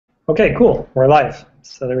Okay, cool. We're live.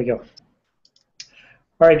 So there we go.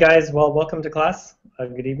 All right, guys. Well, welcome to class.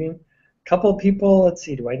 Good evening. Couple people. Let's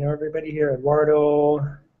see. Do I know everybody here? Eduardo.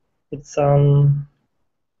 It's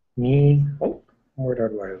me. Oh, where'd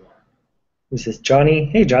Eduardo? Who's this? Johnny.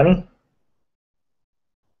 Hey, Johnny.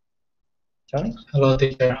 Johnny. Hello,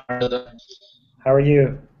 teacher. How are you doing? How are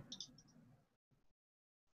you?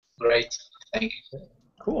 Great. Thank you.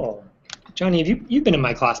 Cool. Johnny, you've been in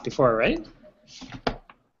my class before, right?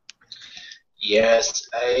 Yes,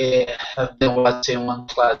 I have been watching one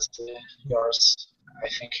class, yours, I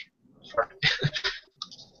think. For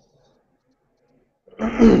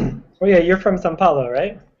Oh yeah, you're from São Paulo,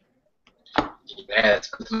 right? yeah, it's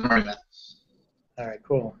good memory, man. All right,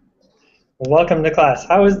 cool. Well, welcome to class.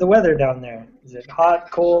 How is the weather down there? Is it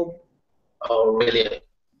hot, cold? Oh, really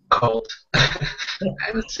cold.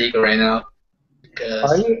 I'm sick right now Are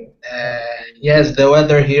because you? yes, the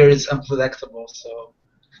weather here is unpredictable. So,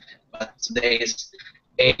 but today is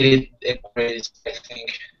 80 degrees, I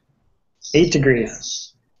think. 8 degrees.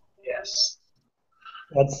 Yes, yes.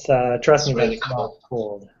 That's trust It's me, really that's not cold.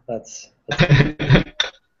 cold. That's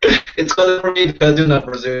It's cold for me because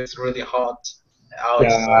Brazil is really hot yeah,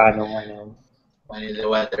 outside. I know. When the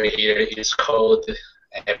weather here is cold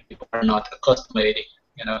and people are not accustomed,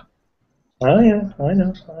 you know. Oh yeah, I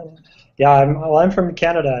know. Yeah, I'm from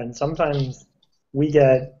Canada, and sometimes we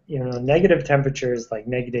get negative temperatures like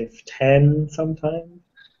 -10 sometimes,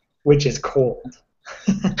 which is cold.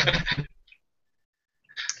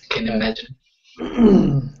 Can you imagine?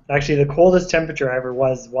 Actually, the coldest temperature I ever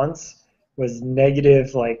was once was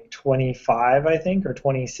negative like 25, I think, or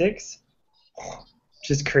 26.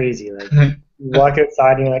 Just crazy. Like you walk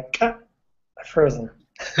outside and you're like, "Ah, I'm frozen."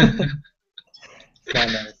 It's not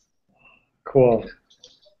nice. Cool.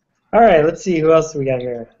 All right, let's see who else we got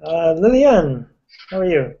here. Lillian, how are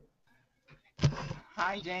you?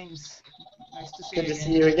 Hi, James. Nice to see Good you to again.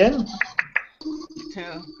 see you again. You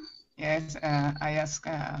too. Yes, I asked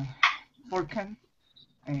Furkan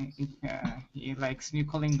if he likes New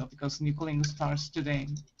Colingo because New Colingo starts today.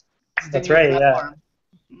 It's the That's new right. Yeah. platform,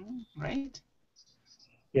 right?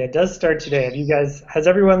 Yeah, it does start today. Has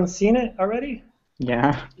everyone seen it already?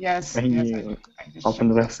 Yeah, Yes. when Yes. you I just open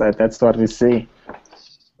the checked. website, that's what we see.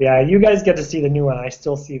 Yeah, you guys get to see the new one. I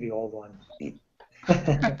still see the old one.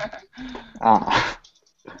 Ah,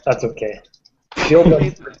 That's okay. The old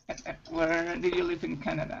one. Where did you live in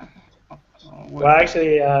Canada? Well,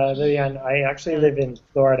 actually, Lillian, I actually live in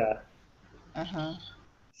Florida. Uh-huh.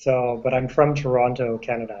 But I'm from Toronto,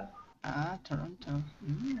 Canada. Toronto.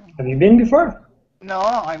 Have you been before? No,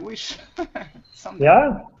 I wish. Someday.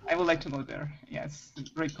 Yeah. I would like to go there. Yes, it's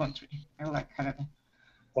a great country. I like Canada.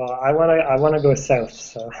 Well, I wanna go south,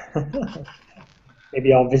 so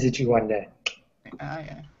maybe I'll visit you one day.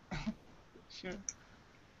 Yeah. Sure.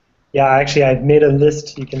 Yeah, actually, I've made a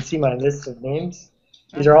list. You can see my list of names.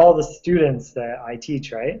 These are all the students that I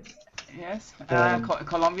teach, right? Yes. Um,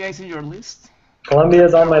 Colombia is in your list? Colombia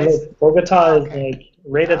is on Your my list? list. Bogota is Okay. like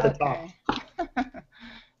right at the top.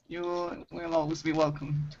 You will always be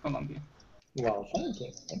welcome to Colombia. Well, thank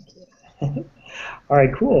you. All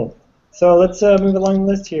right, cool. So let's move along the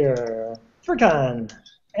list here. Furkan.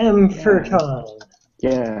 Furkan.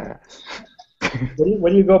 yeah, What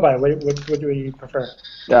do you go by? What do you prefer?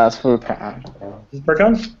 that's Furkan. Is it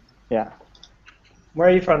Furkan? Yeah, Where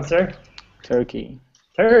are you from, sir? Turkey.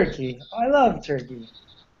 Turkey. I love Turkey.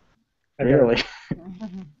 I've never Really?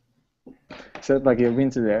 So, like, you've been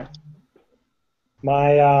to there?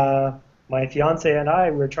 My fiance and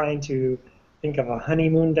I were trying to think of a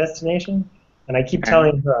honeymoon destination, and I keep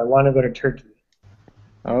telling her I want to go to Turkey.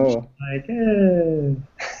 Oh. Like,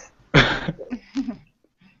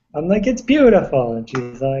 I'm like, it's beautiful, and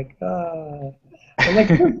she's like, I'm like,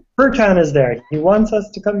 Furkan is there. He wants us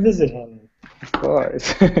to come visit him. Of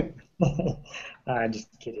course. I'm just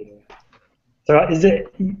kidding. So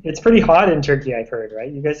it's pretty hot in Turkey, I've heard,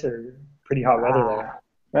 right? You guys are pretty hot weather there.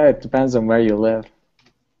 Well, it depends on where you live.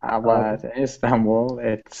 But in Istanbul,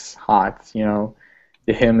 it's hot, the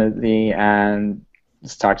humidity and the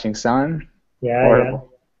scorching sun. Yeah, Horrible.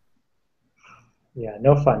 yeah.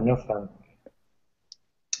 No fun.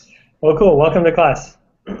 Well, cool. Welcome to class.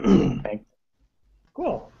 Thanks.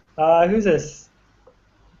 Cool. Who's this?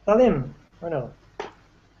 Salim. Or no?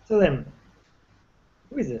 Salim.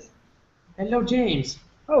 Who is this? Hello, James.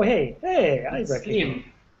 Oh, hey. I It's recognize. Slim.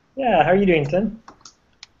 Yeah, how are you doing, Slim?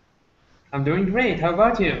 I'm doing great. How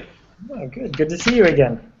about you? Oh, good. Good to see you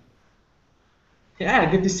again. Yeah,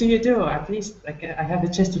 good to see you too. At least I have the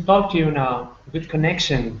chance to talk to you now. Good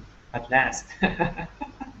connection at last.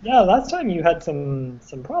 Yeah, last time you had some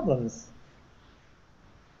problems.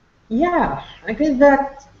 Yeah, I guess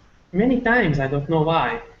that Many times, I don't know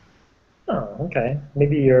why. Oh, okay.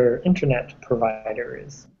 Maybe your internet provider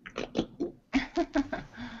is. I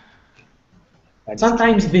just-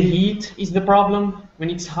 Sometimes the heat is the problem. When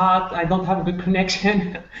it's hot, I don't have a good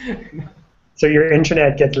connection. So your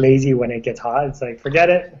internet gets lazy when it gets hot. It's like, forget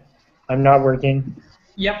it. I'm not working.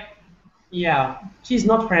 Yep. Yeah, she's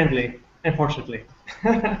not friendly, unfortunately.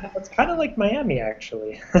 It's kind of like Miami,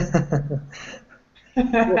 actually.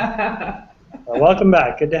 Welcome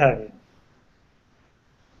back. Good to have you.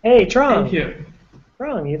 Hey, Trong. Thank you.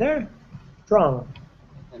 Trong, you there? Trong.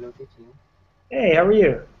 Hello, teacher. Hey, how are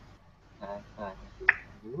you? I'm fine.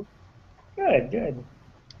 And you? Good, good.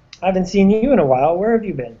 I haven't seen you in a while. Where have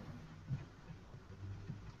you been?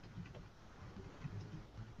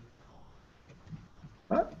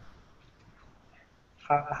 Huh?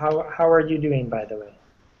 How are you doing, by the way?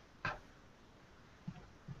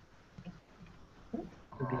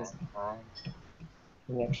 Maybe his I'm fine.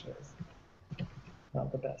 connection is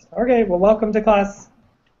not the best. Okay, well, welcome to class.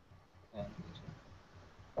 And teacher.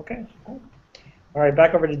 Okay, cool. All right,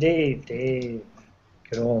 back over to Dave. Dave.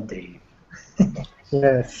 Good old Dave.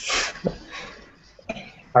 Yes.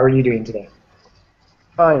 How are you doing today?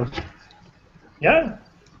 Fine. Yeah?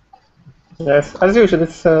 Yes, as usual,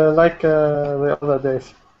 it's like the other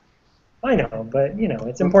days. I know, but you know,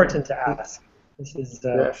 it's important to ask. This is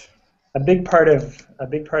Yes. a big part of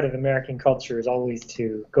American culture is always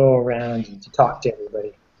to go around and to talk to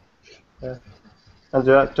everybody And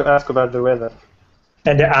to ask about the weather.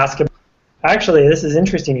 and to ask. Actually, this is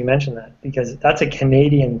interesting you mentioned that because that's a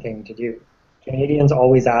Canadian thing to do. Canadians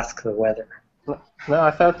always ask the weather. No, I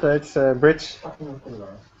thought it's British.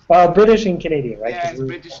 Well, British and Canadian, right? Yeah, 'Cause it's we-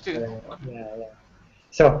 British too. Yeah, yeah.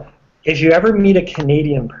 So if you ever meet a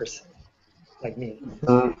Canadian person like me,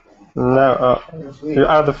 No, you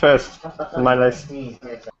are the first on my list.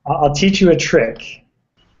 I'll teach you a trick.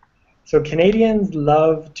 So Canadians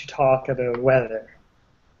love to talk about weather,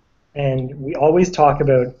 and we always talk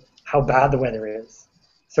about how bad the weather is.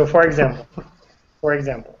 So for example,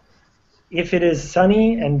 if it is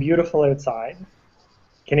sunny and beautiful outside,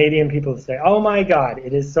 Canadian people say, "Oh my God,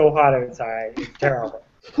 it is so hot outside, it's terrible."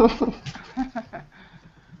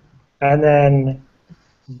 And then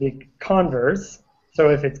the converse, so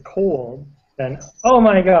if it's cold, then, "Oh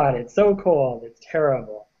my God, it's so cold, it's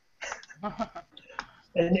terrible."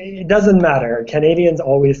 And it doesn't matter. Canadians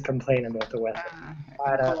always complain about the weather.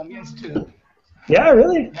 And Colombians too. Yeah,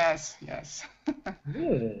 really? Yes, yes.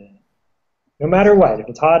 Yeah. No matter what, if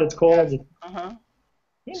it's hot, it's cold. Yes. Uh-huh.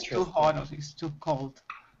 It's too Interesting. hot or it's too cold.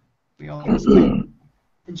 We always complain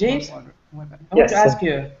James, about weather. I want Yes, to ask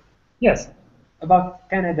you Yes. about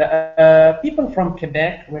Canada. People from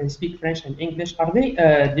Quebec, where they speak French and English, are they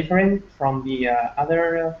different from the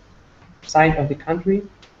other side of the country?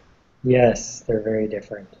 Yes, they're very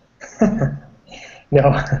different. No.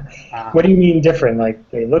 Ah. What do you mean different? Like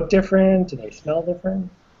they look different? Do they smell different?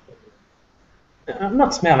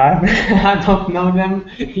 Not smell, I don't know them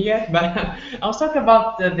yet, but I was talking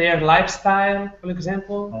about their lifestyle, for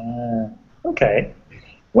example. Okay.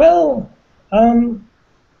 Well,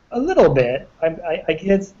 a little bit. I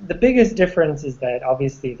guess the biggest difference is that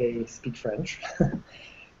obviously they speak French,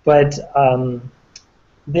 but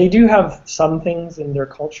they do have some things in their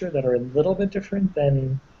culture that are a little bit different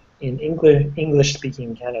than in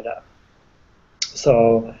English-speaking Canada.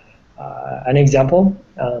 So, an example,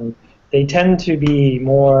 they tend to be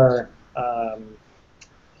more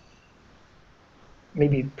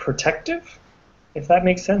maybe protective, if that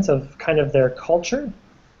makes sense, of kind of their culture,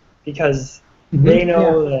 because they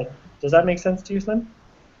know that. Does that make sense to you, Slim?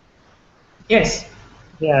 Yes.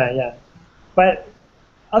 Yeah, yeah. But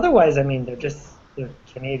otherwise, I mean, they're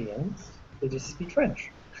Canadians. They just speak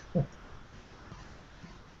French,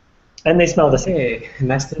 and they smell the same. Okay,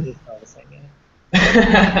 nice They to. smell the same.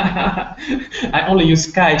 Yeah. I only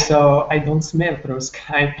use Skype, so I don't smell through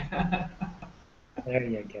Skype. There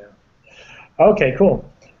you go. Okay, cool.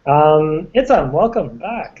 Itzam, welcome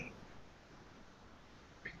back.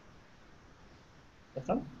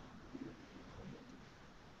 Itzam?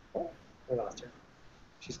 Oh, we lost her.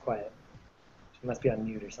 She's quiet. She must be on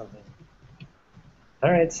mute or something.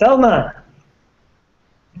 All right, Selma,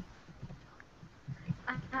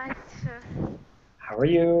 Hi, teacher. how are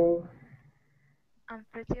you? I'm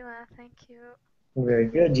pretty well, thank you. Very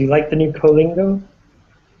good. Do you like the new Colingo?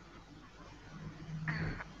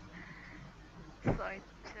 Sorry,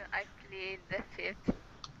 teacher, I played the fifth.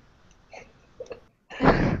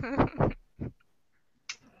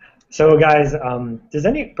 So, guys,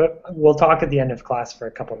 but we'll talk at the end of class for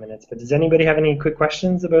a couple minutes. But does anybody have any quick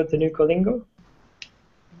questions about the new Colingo?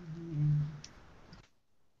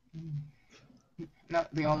 No,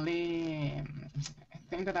 the only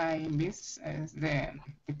thing that I miss is the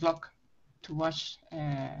clock to watch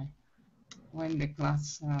when the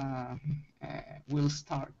class will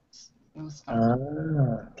start.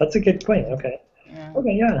 That's a good point. Okay. Yeah.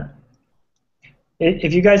 Okay, yeah.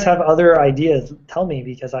 If you guys have other ideas, tell me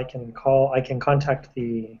because I can contact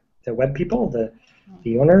the web people,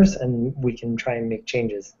 the owners, and we can try and make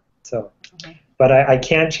changes. So, but I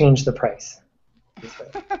can't change the price. This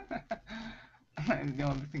way. The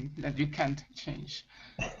only thing that you can't change.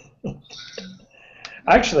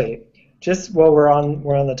 Actually, just while we're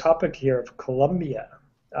on the topic here of Colombia,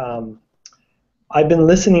 I've been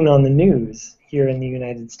listening on the news here in the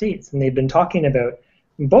United States, and they've been talking about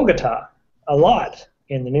Bogota a lot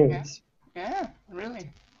in the news. Yeah,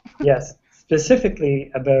 really. Yes,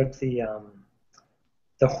 specifically about the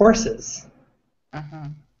horses.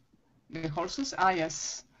 The horses? Ah,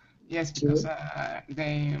 yes, yes, because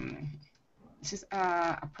this is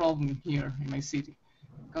a problem here in my city,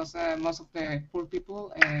 because most of the poor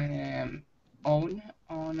people own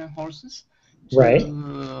horses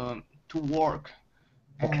to work,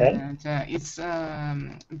 Okay. and it's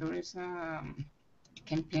there is a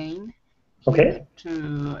campaign Okay. here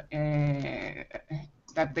to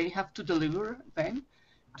that they have to deliver them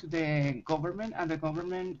to the government, and the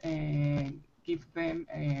government give them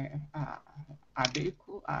a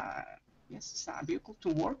vehicle. Yes, a vehicle to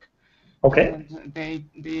work. Okay. And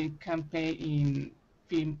they can pay in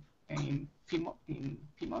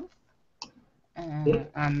month.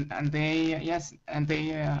 And they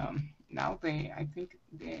now I think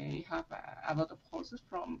they have a lot of horses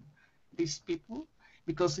from these people,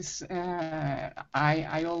 because it's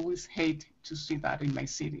I always hate to see that in my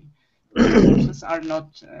city. The horses are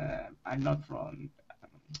not from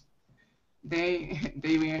they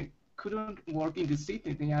couldn't work in the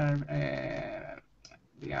city. They are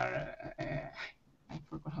I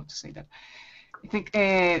forgot how to say that. I think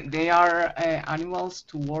they are animals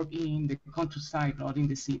to work in the countryside, not in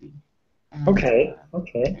the city. And, okay.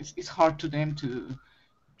 It's hard to them to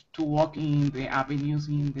walk in the avenues,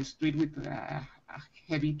 in the street with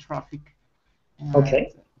heavy traffic.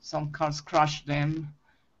 Okay. Some cars crush them.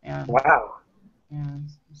 Wow. And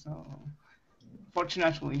so,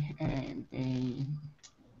 fortunately,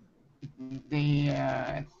 they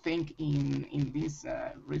think in these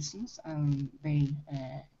reasons, and they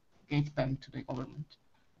gave them to the government.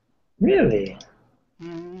 Really?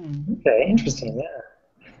 Okay, interesting. Yeah.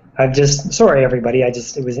 Sorry everybody.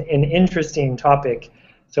 It was an interesting topic.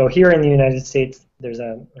 So here in the United States, there's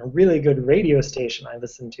a really good radio station I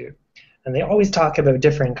listen to, and they always talk about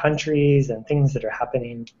different countries and things that are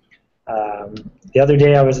happening. The other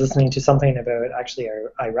day I was listening to something about actually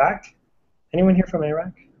Iraq. Anyone here from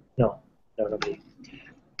Iraq? No, nobody.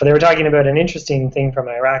 But they were talking about an interesting thing from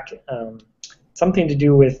Iraq, something to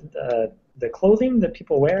do with the clothing that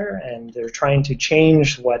people wear, and they're trying to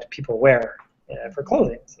change what people wear for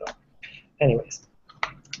clothing. So, anyways,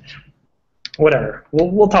 whatever.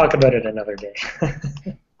 We'll talk about it another day.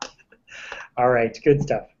 All right, good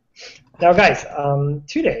stuff. Now, guys,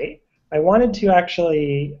 today I wanted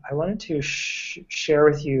to share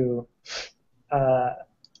with you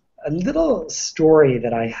a little story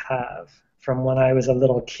that I have from when I was a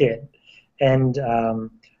little kid, and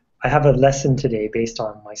I have a lesson today based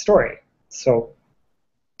on my story. So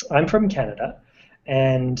I'm from Canada,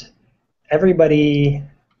 and everybody,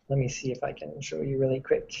 let me see if I can show you really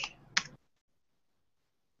quick.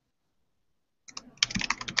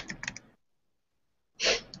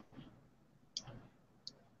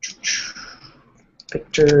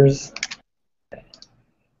 Pictures. Okay.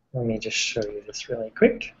 Let me just show you this really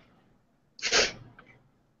quick.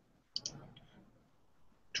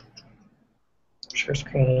 Share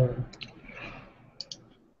screen.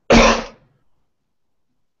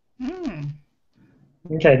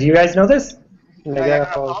 Okay, do you guys know this? Niagara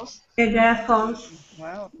Falls? Niagara Falls.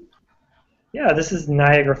 Wow. Yeah, this is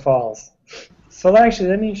Niagara Falls. So actually,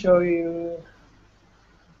 let me show you.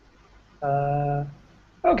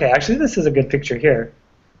 Okay, actually, this is a good picture here.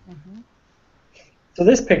 So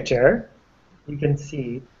this picture, you can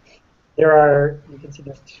see there's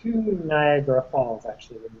two Niagara Falls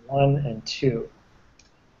actually, 1 and 2,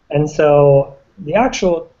 and so the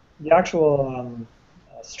actual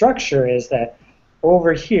structure is that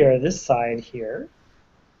over here, this side here,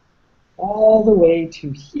 all the way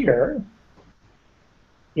to here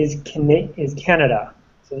is Canada.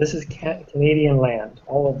 So this is Canadian land,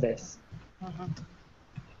 all of this.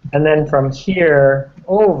 And then from here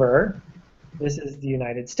over, this is the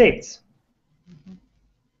United States.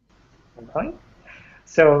 Okay?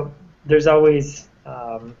 So there's always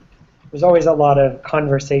there's always a lot of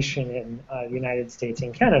conversation in the United States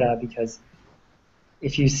and Canada because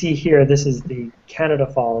if you see here, this is the Canada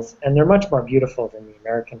Falls, and they're much more beautiful than the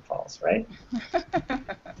American Falls, right?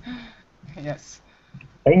 Yes.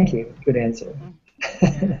 Thank you. Good answer.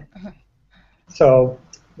 Yeah. So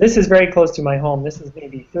this is very close to my home. This is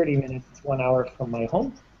maybe 30 minutes, 1 hour from my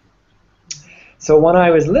home. So when I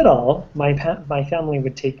was little, my family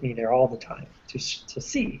would take me there all the time to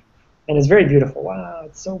see. And it's very beautiful. Wow,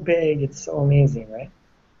 it's so big. It's so amazing, right?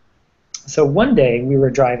 So one day we were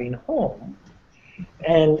driving home,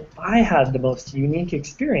 and I had the most unique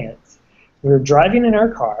experience. We were driving in our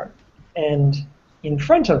car, and in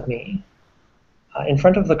front of me, in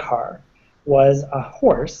front of the car, was a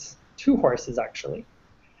horse, 2 horses actually,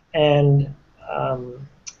 and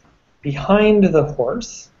behind the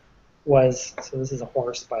horse was, so this is a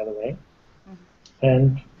horse by the way,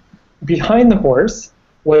 and behind the horse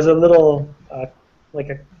was a little, like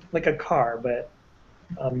a car, but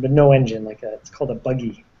no engine, it's called a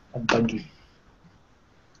buggy,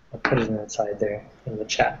 I'll put it inside there in the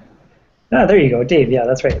chat. Ah, there you go, Dave. Yeah,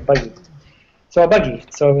 that's right, a buggy. So a buggy.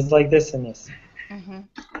 So it was like this and this.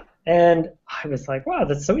 And I was like, wow,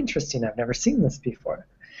 that's so interesting. I've never seen this before.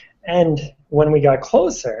 And when we got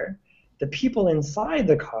closer, the people inside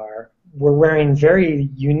the car were wearing very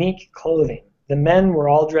unique clothing. The men were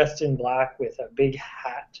all dressed in black with a big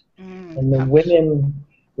hat. And the women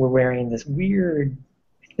were wearing this weird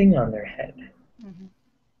thing on their head. And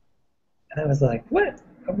I was like,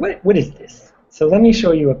 what is this? So let me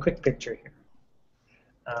show you a quick picture here.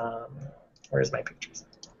 Where's my pictures?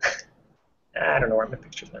 I don't know where my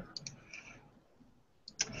pictures are.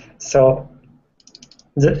 So,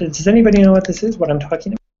 does anybody know what this is, what I'm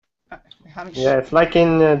talking about? Yeah, it's like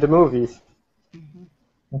in the movies.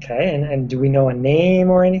 Okay, and do we know a name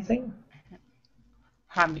or anything?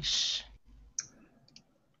 Amish.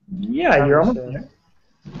 Yeah, you're almost there.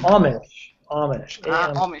 Amish. Amish.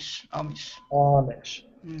 Amish.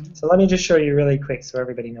 So let me just show you really quick so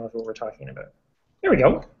everybody knows what we're talking about. Here we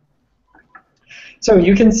go. So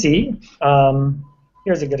you can see,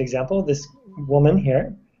 here's a good example. This woman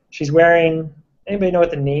here, she's wearing, anybody know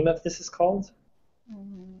what the name of this is called?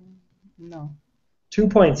 No. 2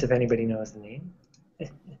 points if anybody knows the name.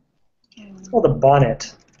 It's called a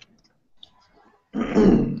bonnet.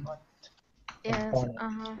 Yes. Bonnet.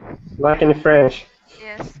 Like in French.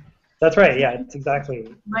 Yes. That's right, yeah, it's exactly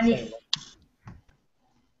the same.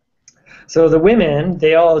 So the women,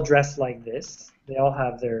 they all dress like this. They all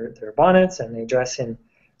have their bonnets and they dress in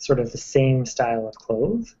sort of the same style of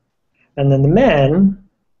clothes. And then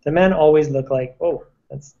the men always look like, oh,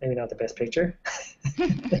 that's maybe not the best picture.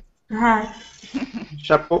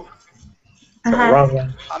 Chapeau. So wrong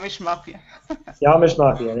one. Amish Mafia. The Amish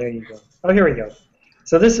Mafia, there you go. Oh, here we go.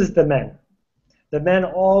 So this is the men. The men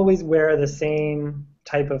always wear the same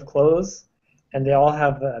type of clothes, and they all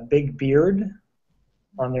have a big beard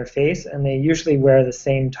on their face, and they usually wear the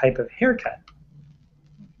same type of haircut.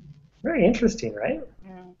 Very interesting, right?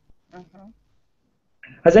 Yeah.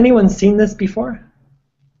 Has anyone seen this before?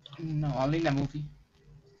 No, only in the movie.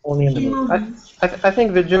 Only in the movie. I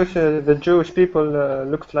think the Jewish people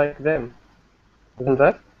looks like them. Isn't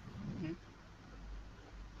that?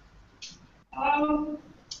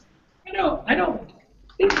 I don't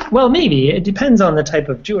think, well, maybe. It depends on the type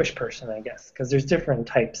of Jewish person, I guess, because there's different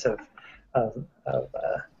types of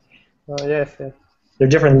Yes. there are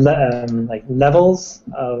different levels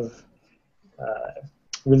of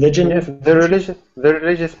religion. Yes, the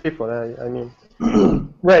religious people, I mean.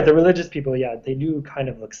 Right, the religious people, yeah, they do kind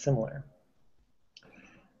of look similar.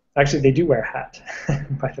 Actually, they do wear a hat,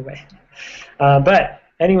 by the way. But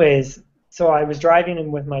anyways, so I was driving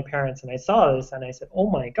in with my parents, and I saw this, and I said, oh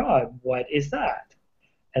my God, what is that?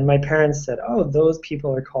 And my parents said, oh, those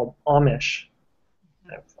people are called Amish.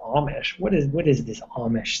 Amish? What is this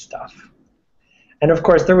Amish stuff? And of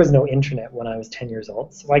course, there was no internet when I was 10 years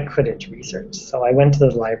old, so I couldn't research. So I went to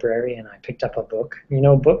the library and I picked up a book. You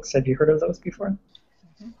know books? Have you heard of those before?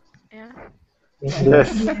 Yeah.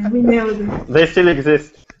 Yes. Yeah, we know them. They still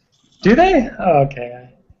exist. Do they? Oh, okay.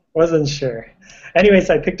 I wasn't sure. Anyways,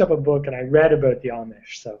 I picked up a book and I read about the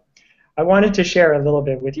Amish. So I wanted to share a little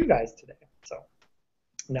bit with you guys today. So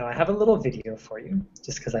now I have a little video for you,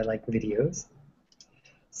 just because I like videos.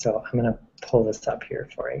 So I'm going to pull this up here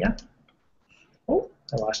for you. Yeah? Oh,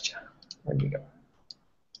 I lost you. Where'd you go?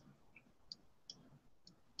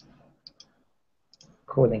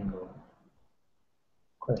 Colingo.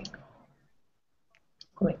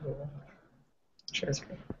 Share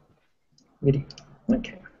screen. Video.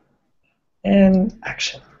 Okay. And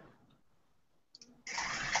action.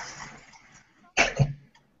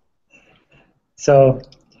 So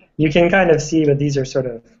you can kind of see, but these are sort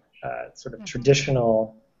of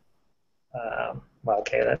traditional. Well,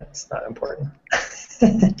 okay, that's not important.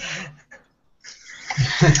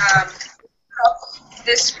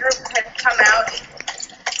 This group had come out,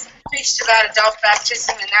 preached about adult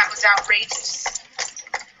baptism, and that was outrageous.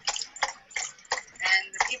 And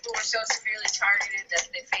the people were so severely targeted that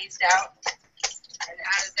they phased out. And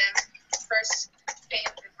out of them first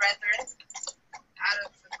came the brethren. Out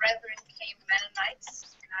of the brethren came Mennonites.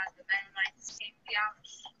 And out of the Mennonites came the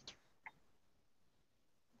Amish.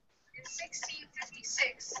 In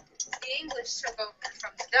 1656, the English took over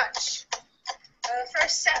from the Dutch. The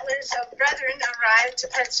first settlers of Brethren arrived to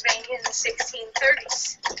Pennsylvania in the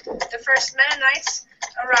 1630s. The first Mennonites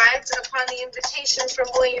arrived upon the invitation from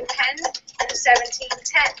William Penn in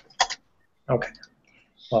 1710. Okay.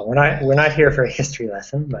 Well, we're not here for a history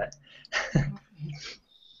lesson, but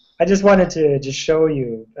I just wanted to just show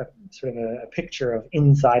you sort of a picture of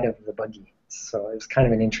inside of the buggy. So it was kind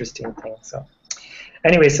of an interesting thing. So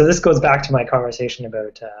anyway, so this goes back to my conversation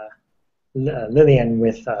about Lillian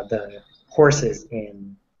with the horses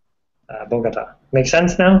in Bogota. Make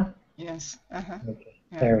sense now? Yes. Okay.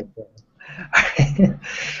 Yeah. There we go.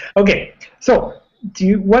 Okay. So do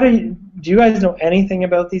you guys know anything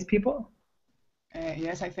about these people?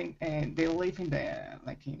 Yes, I think they live in the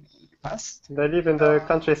in the past. They live in the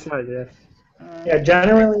countryside, yes. Yeah,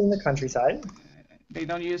 generally in the countryside. They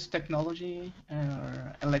don't use technology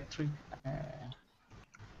or electric.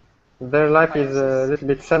 Their life is a little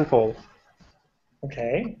bit simple.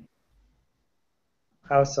 Okay.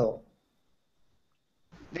 How so?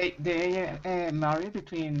 They marry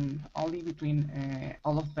only between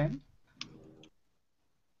all of them.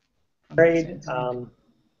 Married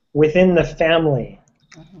within the family.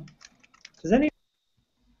 Does anyone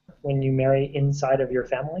when you marry inside of your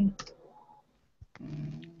family?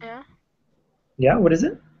 Yeah. Yeah, what is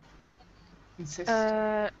it? Incest.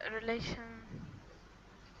 Relation.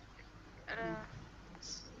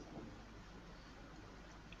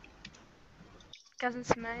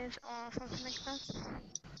 Cousins marriage or something like that.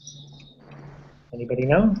 Anybody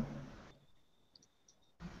know?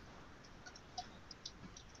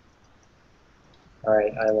 All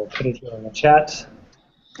right, I will put it here in the chat.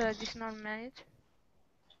 Traditional marriage.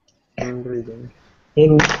 Inbreeding.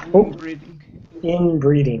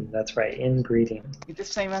 Inbreeding, that's right, inbreeding. It's the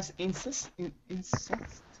same as incest? Incest?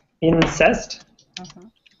 Incest?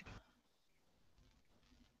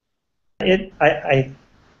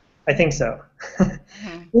 I think so.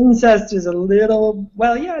 Incest is a little,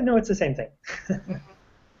 well, yeah, no, it's the same thing.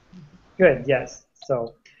 Good, yes.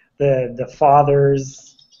 So the fathers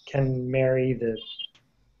can marry the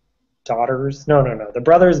daughters. No. The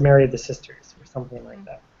brothers marry the sisters or something like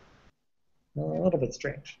that. A little bit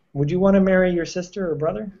strange. Would you want to marry your sister or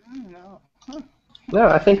brother? No. No,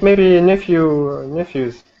 I think maybe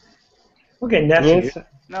nephews. Okay, nephews. Yes.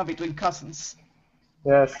 No, between cousins.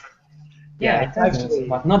 Yes. Yeah, it's cousins, actually,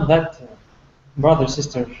 but not that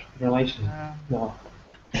brother-sister relation. No.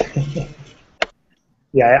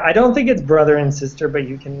 Yeah, I don't think it's brother and sister, but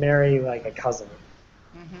you can marry like a cousin.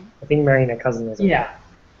 I think marrying a cousin is okay. Yeah.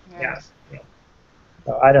 Yeah.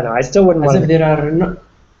 So I don't know. I still wouldn't As want if to.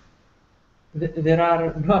 there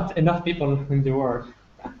are not enough people in the world.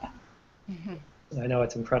 I know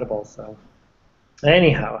it's incredible. So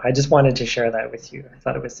anyhow, I just wanted to share that with you. I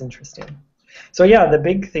thought it was interesting. So yeah, the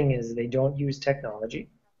big thing is they don't use technology.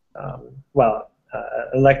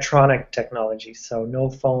 Electronic technology. So no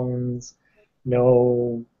phones,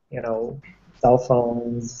 no cell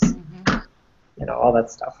phones, all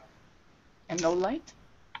that stuff. And no light?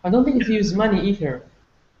 I don't think they use money either.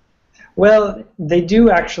 Well, they do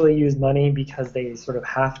actually use money because they sort of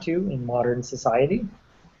have to in modern society.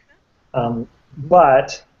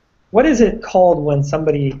 But what is it called when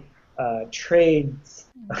somebody trades?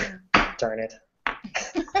 Darn it.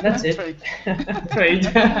 That's it.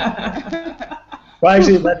 Trade. Well,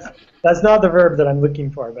 actually, that's not the verb that I'm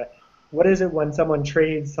looking for. But what is it when someone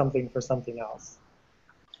trades something for something else?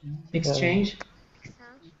 Exchange.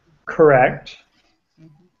 Correct.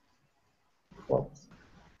 Well,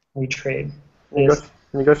 we trade.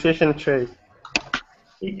 Negotiation trade.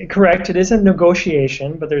 Correct. It is a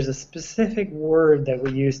negotiation, but there's a specific word that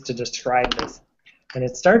we use to describe this, and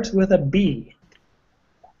it starts with a B.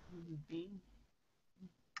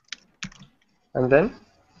 And then?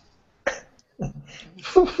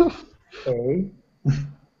 A.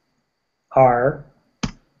 R.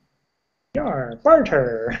 Yar.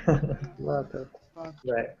 Barter. Barter.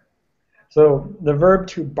 Right. So the verb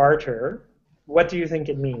to barter, what do you think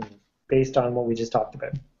it means based on what we just talked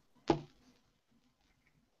about?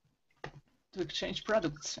 To exchange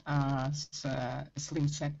products, as Slim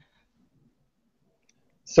said.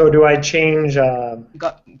 So do I change?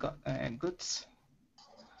 Goods.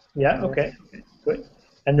 Yeah. Okay. Good.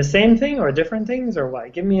 And the same thing or different things or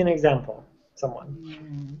what? Give me an example.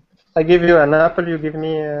 Someone. I give you an apple. You give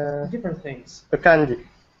me Different things. a candy.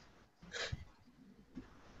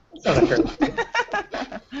 That's not a fair.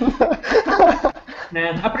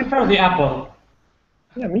 Man, I prefer the apple.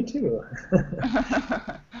 Yeah, me too.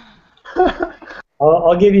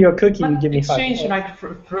 I'll give you a cookie. You give me exchange 5. like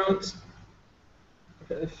fruits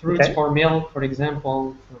for milk, for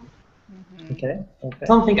example. Okay.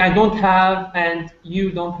 Something I don't have and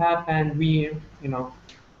you don't have, and we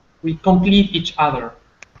complete each other.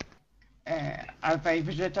 Are they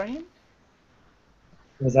vegetarian?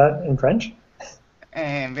 Was that in French?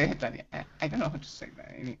 Vegetarian. I don't know how to say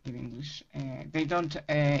that in English. They don't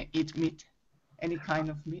eat meat, any kind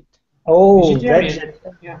of meat. Oh, vegetarian.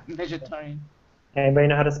 Yeah. Vegetarian. Anybody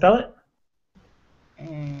know how to spell it?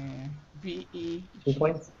 V-E. 2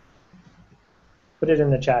 points. Put it in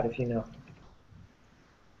the chat if you know.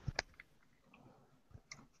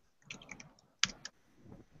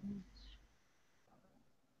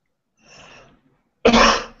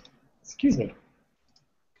 Excuse me.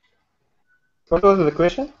 What was the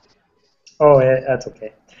question? Oh, that's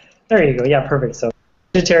okay. There you go. Yeah, perfect. So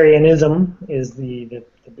vegetarianism is the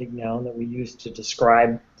big noun that we use to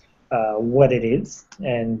describe what it is.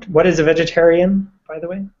 And what is a vegetarian, by the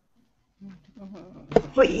way?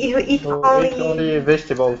 We eat only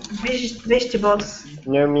vegetables. Vegetables.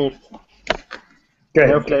 No meat. Good.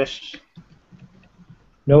 No flesh.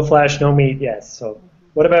 No flesh, no meat, yes. So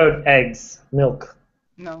what about eggs, milk?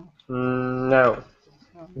 No. No.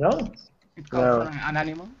 No? It comes from an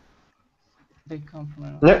animal? They come from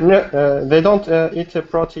an No, they don't eat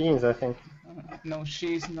proteins, I think. No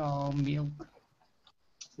cheese, no milk.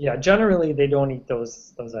 Yeah, generally they don't eat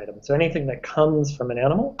those items. So anything that comes from an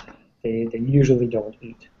animal, they usually don't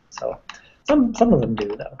eat. So some of them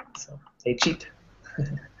do though. So they cheat.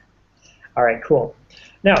 All right, cool.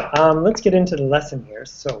 Now let's get into the lesson here.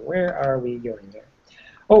 So where are we going here?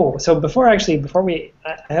 Oh, so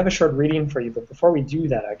I have a short reading for you, but before we do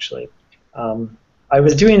that, actually, I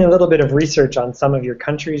was doing a little bit of research on some of your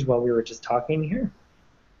countries while we were just talking here.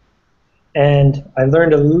 And I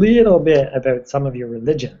learned a little bit about some of your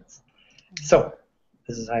religions. So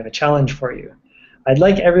I have a challenge for you. I'd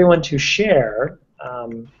like everyone to share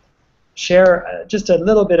just a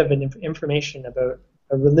little bit of information about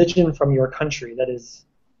a religion from your country that is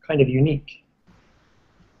kind of unique.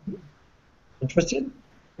 Interested?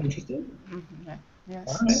 Mm-hmm.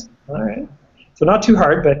 Yes. All right. So not too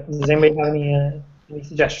hard, but does anybody have any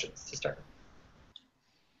suggestions to start?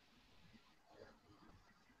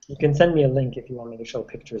 You can send me a link if you want me to show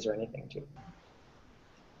pictures or anything too.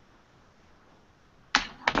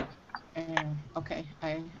 Okay,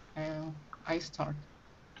 I start.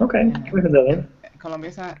 Okay, go ahead, Lillian. Colombia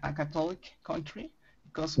is a Catholic country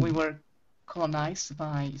because we were colonized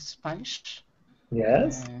by Spanish.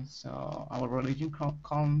 Yes. So our religion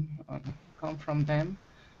come from them,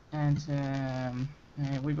 and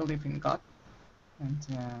we believe in God, and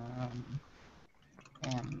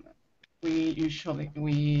we usually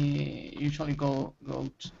go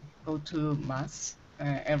to mass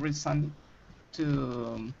every Sunday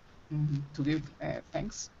to give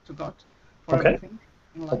thanks to God for everything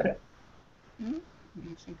in life. Okay.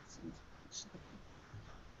 It's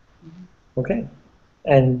okay.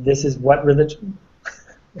 And this is what religion?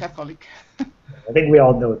 Catholic. I think we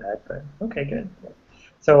all know that, but okay, good.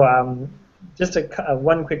 So just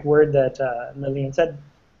one quick word that Lillian said.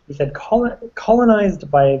 He said colonized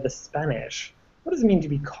by the Spanish. What does it mean to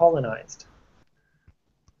be colonized?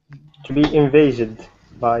 To be invaded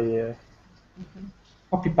by...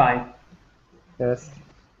 Occupied. Yes.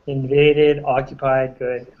 Invaded, occupied,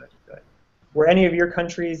 good. Were any of your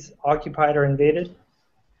countries occupied or invaded?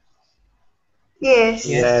 Yes.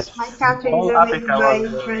 My country is invaded by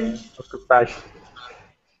French. Occupied.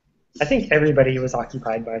 I think everybody was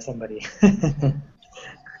occupied by somebody.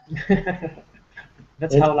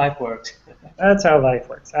 That's how life works. That's how life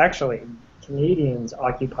works. Actually, Canadians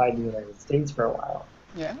occupied the United States for a while.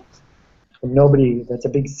 Yeah. That's a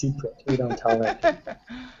big secret. We don't tell that.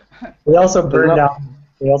 We also burned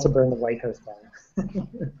the White House down.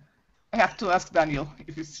 I have to ask Daniel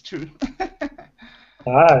if it's true.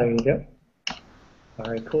 There you go.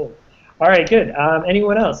 All right, cool. All right, good.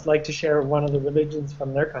 Anyone else like to share one of the religions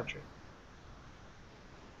from their country?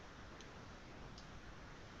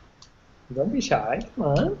 Don't be shy. Come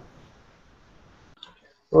on.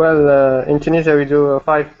 Well, in Tunisia we do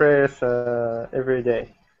 5 prayers every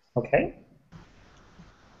day. Okay.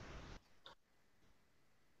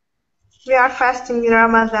 We are fasting in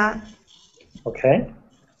Ramadan. Okay.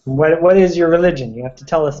 What is your religion? You have to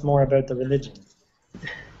tell us more about the religion.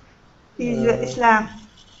 Is Islam.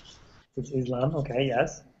 It's Islam. Okay,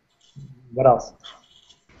 yes. What else?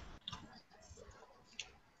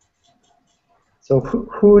 So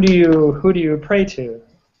who do you pray to?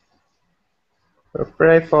 We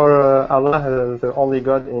pray for Allah, the only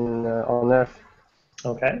God on earth.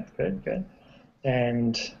 Okay, good.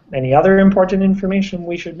 And any other important information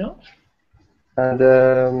we should know? And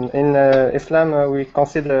in Islam, we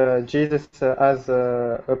consider Jesus as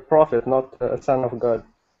a prophet, not a son of God.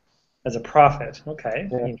 As a prophet. Okay,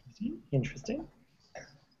 Yeah. interesting.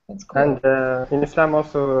 That's cool. And in Islam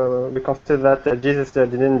also, we consider that Jesus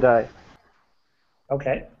didn't die.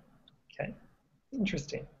 Okay,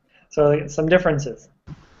 interesting. So some differences.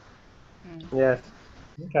 Yes.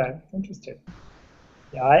 Okay, interesting.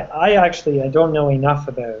 Yeah, I don't know enough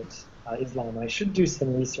about Islam. I should do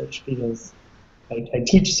some research because I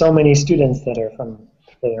teach so many students that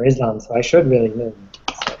are Islam, so I should really know.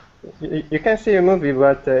 So. You can see a movie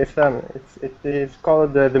about Islam. It is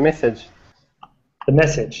called The Message. The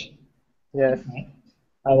Message. Yes. Okay.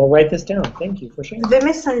 I will write this down. Thank you for sharing. The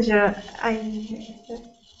Messenger.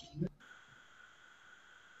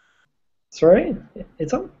 Sorry,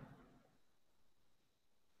 it's on.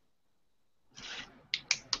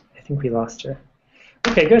 I think we lost her.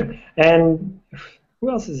 Okay, good. And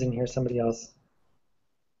who else is in here? Somebody else.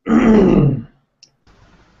 Oh,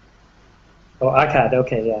 Akkad.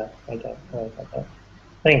 Okay, yeah, I got that.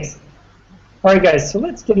 Thanks. All right, guys. So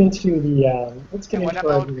let's get into the. What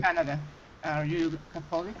about Canada? Are you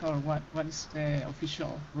Catholic, or what is the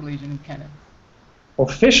official religion in Canada?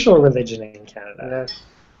 Official religion in Canada. Yes.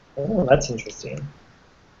 Oh, that's interesting.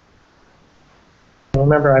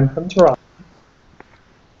 Remember, I'm from Toronto.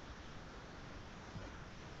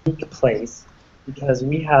 Unique place because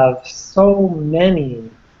we have so many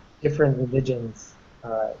different religions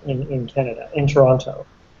in Canada, in Toronto.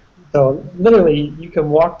 So literally, you can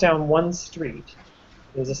walk down one street.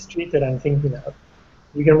 There's a street that I'm thinking of.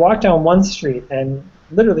 You can walk down one street and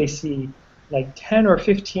literally see like 10 or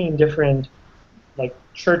 15 different like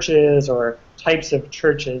churches or types of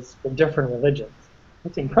churches with different religions.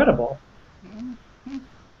 It's incredible.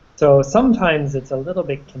 So sometimes it's a little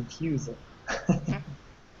bit confusing to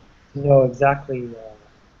know exactly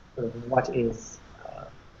sort of what is.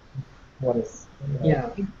 Yeah.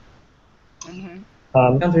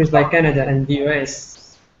 Countries like Canada and the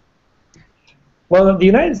US. Well, the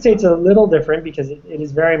United States is a little different because it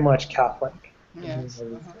is very much Catholic. Yes.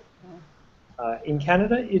 In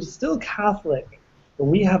Canada, it's still Catholic, but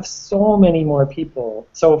we have so many more people.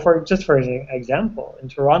 So, for an example, in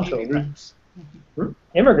Toronto, immigrants.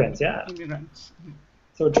 Immigrants, yeah. Immigrants.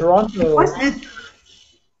 So Toronto.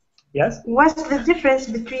 Yes. What's the difference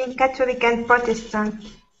between Catholic and Protestant?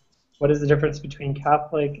 What is the difference between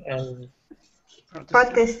Catholic and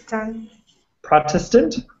Protestant?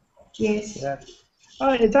 Protestant? Yes. Yeah.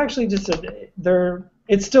 It's actually just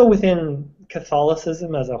it's still within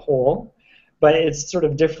Catholicism as a whole, but it's sort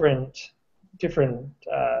of different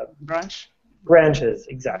branches,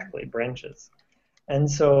 exactly, branches. And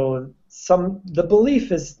so the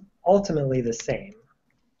belief is ultimately the same.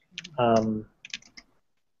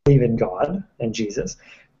 Believe in God and Jesus,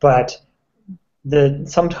 but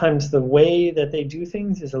sometimes the way that they do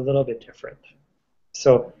things is a little bit different.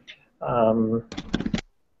 So, and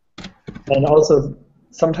also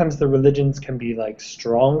sometimes the religions can be like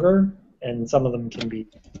stronger, and some of them can be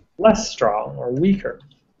less strong or weaker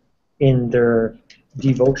in their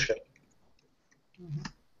devotion.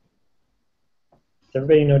 Does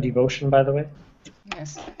everybody know devotion, by the way?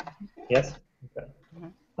 Yes. Yes? Okay.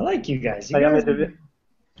 I like you guys. I am a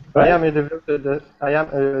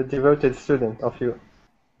devoted student of you.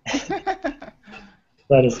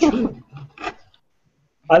 That is true.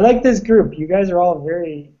 I like this group. You guys are all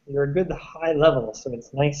you're a good high level, so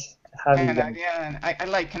it's nice to have you guys. Yeah, I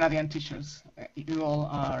like Canadian teachers. You all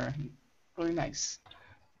are really nice.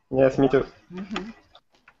 Yes, me too.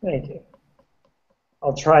 Thank you.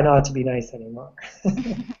 I'll try not to be nice anymore.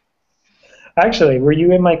 Actually, were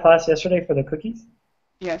you in my class yesterday for the cookies?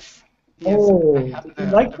 Yes. Oh, did you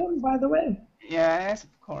like them, by the way? Yes,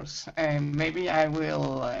 of course. Maybe I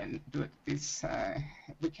will do it this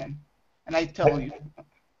weekend. And I tell you.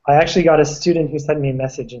 I actually got a student who sent me a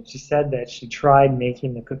message, and she said that she tried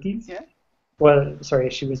making the cookies. Yeah. Well, sorry,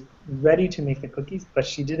 she was ready to make the cookies, but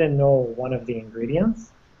she didn't know one of the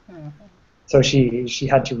ingredients. So she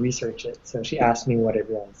had to research it. So she asked me what it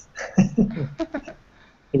was.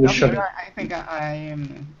 It was sugar. I think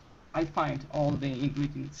I find all the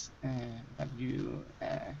ingredients that you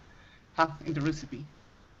have in the recipe.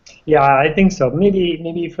 Yeah, I think so.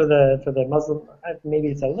 Maybe for the Muslim, maybe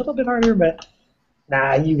it's a little bit harder, but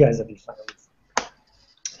nah, you guys will be fine.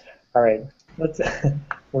 All right, let's.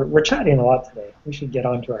 We're chatting a lot today. We should get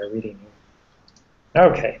on to our reading.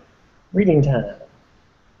 Okay, reading time.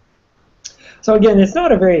 So again, it's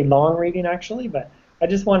not a very long reading actually, but I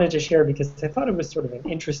just wanted to share because I thought it was sort of an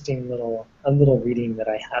interesting little reading that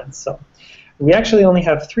I had. So we actually only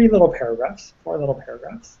have four little paragraphs.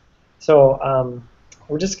 So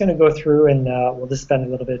we're just going to go through and we'll just spend a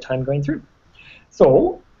little bit of time going through.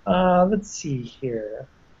 So let's see here.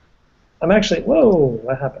 I'm actually, whoa,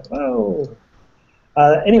 what happened? Whoa.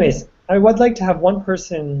 Anyways, I would like to have one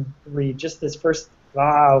person read just this first.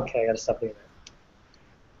 Okay, I gotta stop doing that.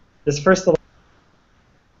 This first little,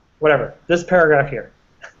 whatever, this paragraph here.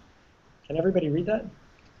 Can everybody read that?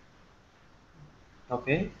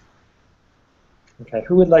 Okay. Okay,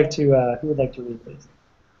 who would like to read, please?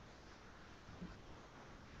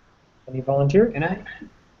 Any volunteer? Can I?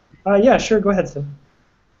 Yeah, sure. Go ahead, Sim.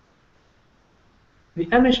 The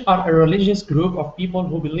Amish are a religious group of people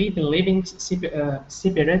who believe in living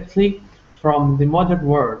separately from the modern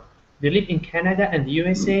world. They live in Canada and the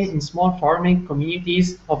USA in small farming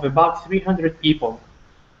communities of about 300 people.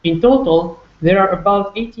 In total, there are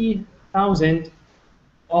about 80,000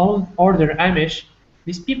 older Amish.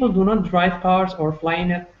 These people do not drive cars or fly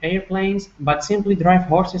in airplanes, but simply drive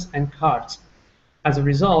horses and carts. As a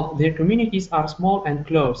result, their communities are small and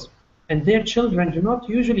close, and their children do not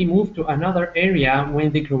usually move to another area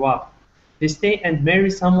when they grow up. They stay and marry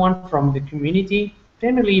someone from the community.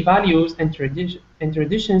 Family values and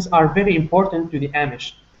traditions are very important to the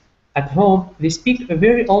Amish. At home, they speak a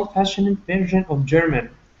very old-fashioned version of German,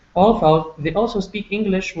 although they also speak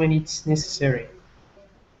English when it's necessary.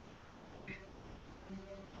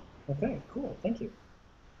 Okay, cool. Thank you.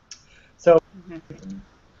 So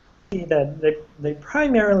that they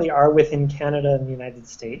primarily are within Canada and the United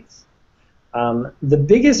States. The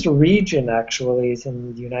biggest region actually is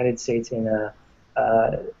in the United States in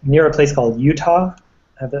near a place called Utah.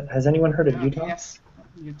 Has anyone heard of Utah? Yes,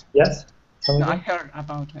 Utah. Yes? No, I heard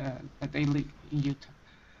about that they live in Utah.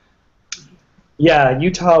 Yeah,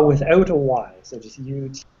 Utah without a Y, so just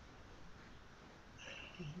Utah.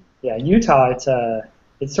 Yeah, Utah.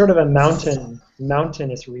 It's sort of a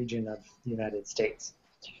mountainous region of the United States.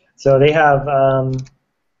 So they have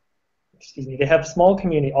they have small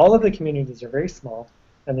community. All of the communities are very small,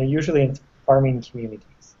 and they're usually in farming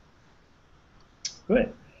communities.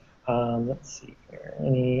 Good. Let's see here.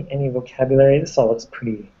 Any vocabulary? This all looks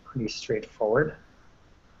pretty straightforward.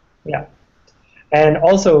 Yeah. And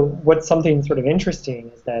also, what's something sort of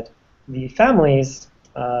interesting is that the families,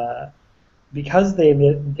 because they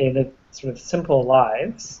live sort of simple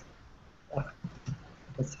lives.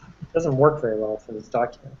 It doesn't work very well for this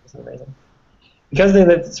document for some reason. Because they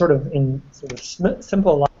live sort of in sort of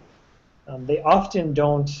simple lives, they often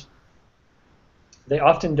don't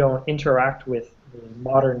interact with the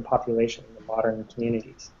modern population, the modern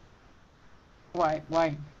communities. Why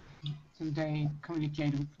don't they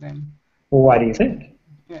communicate with them? Well, why do you think?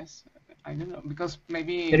 Yes, I don't know, because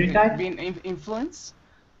maybe Stereotype? being influenced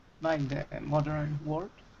by the modern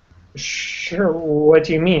world. Sure. What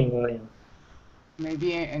do you mean, William?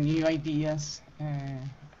 Maybe new ideas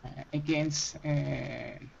against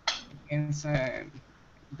their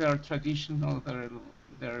tradition or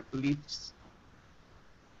their beliefs.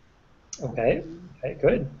 Okay. Okay.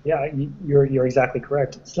 Good. Yeah, you're exactly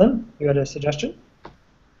correct. Slim, you had a suggestion?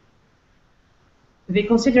 They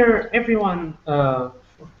consider everyone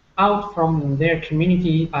out from their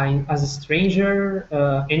community as a stranger,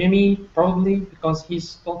 enemy, probably because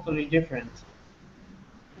he's totally different.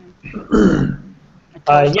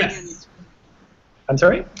 Yes. I'm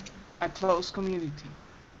sorry? A closed community.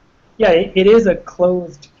 Yeah, it is a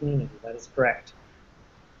closed community. That is correct.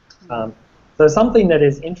 So something that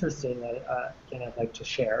is interesting that again I'd like to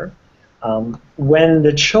share. When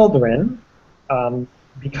the children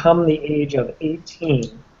become the age of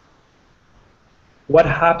 18, what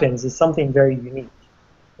happens is something very unique.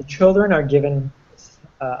 The children are given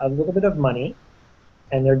a little bit of money,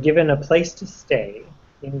 and they're given a place to stay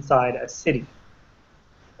inside a city.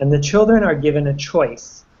 And the children are given a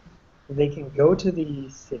choice. They can go to the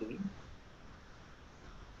city,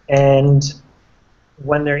 and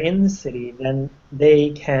when they're in the city, then they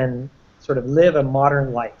can sort of live a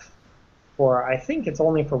modern life for, I think it's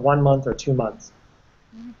only for 1 month or 2 months.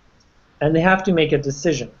 And they have to make a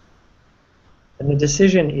decision. And the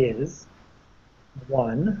decision is,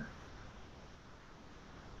 one,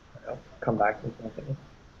 I'll come back with nothing.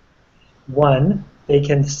 One, they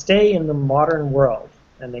can stay in the modern world,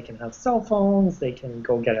 and they can have cell phones, they can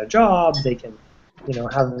go get a job, they can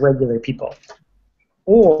have regular people.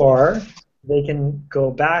 Or they can go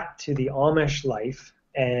back to the Amish life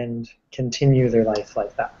and continue their life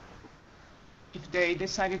like that. If they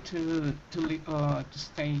decided to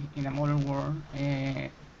stay in a modern world,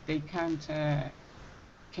 they can't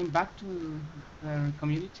came back to their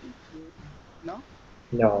community. No.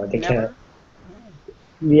 No, they Never? can't.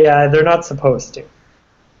 Yeah, they're not supposed to.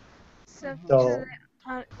 So So they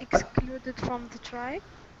are excluded from the tribe?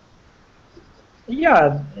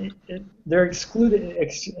 yeah, they're excluded.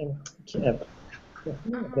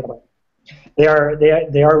 They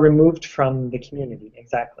are removed from the community,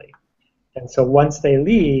 exactly. And so once they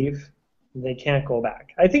leave, they can't go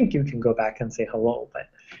back. I think you can go back and say hello, but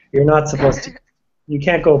you're not supposed to. You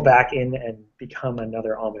can't go back in and become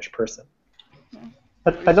another Amish person.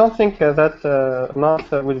 But I don't think that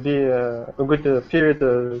month would be a good period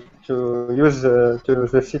to use to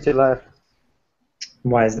the city life.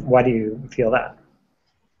 Why do you feel that?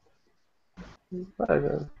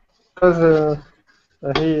 Because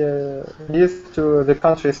he used to the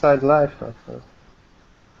countryside life.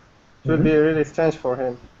 It would be really strange for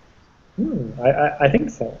him. I think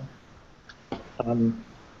so.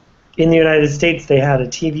 In the United States, they had a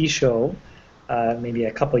TV show maybe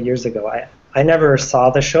a couple years ago. I never saw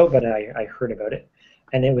the show, but I heard about it.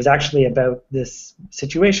 And it was actually about this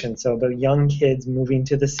situation, so about young kids moving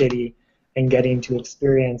to the city and getting to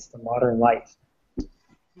experience the modern life.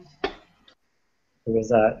 It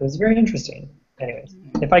was very interesting. Anyways,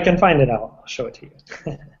 if I can find it, I'll show it to you.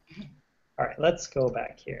 All right, let's go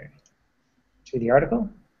back here to the article.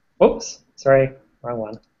 Oops, sorry, wrong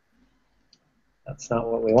one. That's not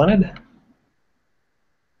what we wanted.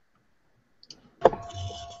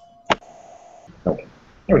 Okay,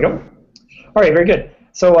 there we go. All right, very good.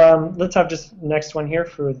 So let's have just next one here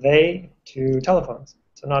for they to telephones.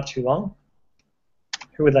 So not too long.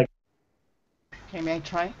 Who would like? Okay, may I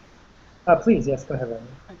try? Please, yes, go ahead, Remy.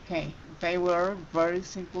 Okay, they wear very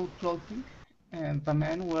simple clothing, and the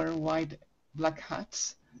men wear white black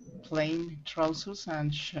hats, plain trousers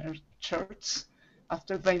and shirts.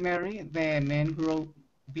 After they marry, the men grow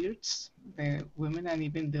beards, the women and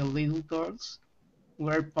even the little girls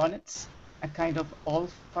wear bonnets, a kind of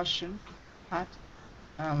old-fashioned hat,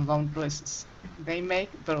 and long dresses. They make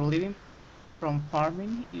their living from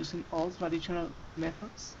farming using old traditional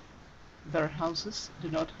methods. Their houses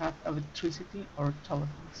do not have electricity or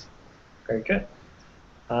telephones. Very good.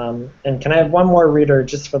 And can I have one more reader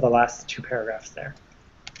just for the last two paragraphs there?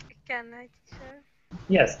 Can I, teacher?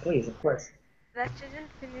 Yes, please, of course. The children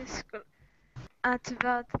finish school at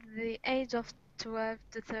about the age of 12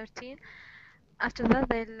 to 13. After that,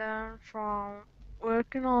 they learn from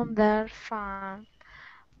working on their farm.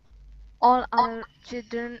 All other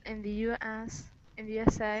children in the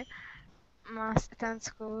USA, must attend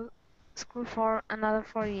school for another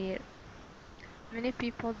 4 years. Many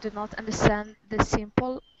people do not understand the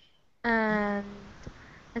simple and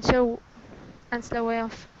so and slow way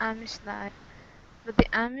of Amish life, but the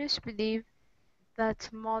Amish believe that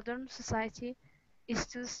modern society is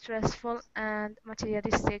too stressful and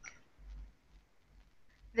materialistic.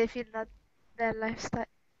 They feel that their lifestyle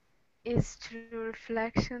is true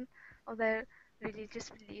reflection of their religious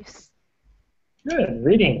beliefs. Good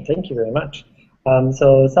reading. Thank you very much.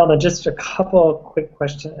 So Selma, just a couple quick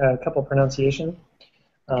questions, a couple pronunciation.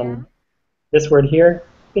 Yeah. This word here,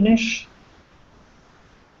 finish.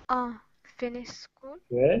 Finish school.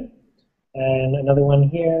 Good. And another one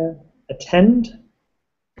here, attend.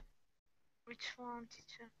 Which one,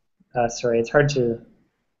 teacher? Sorry, it's hard to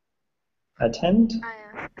attend.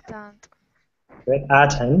 Yes, attend. Good.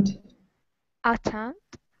 Attend. Attend.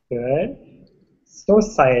 Good.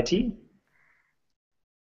 Society.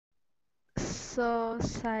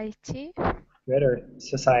 Society. Good. Or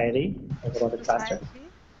society. A little bit faster.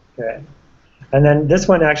 Good. And then this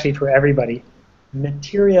one actually for everybody.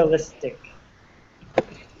 Materialistic.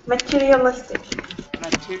 Materialistic.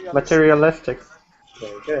 Materialistic.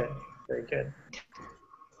 Very good. Very good.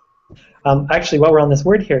 Actually, while we're on this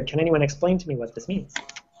word here, can anyone explain to me what this means?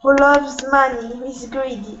 Who loves money, who is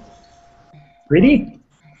greedy. Greedy?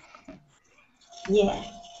 Yeah.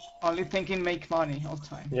 Only thinking make money all the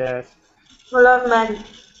time. Yes. Who love money.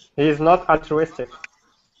 He is not altruistic.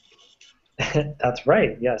 That's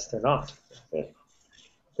right. Yes, they're not.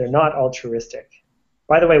 They're not altruistic.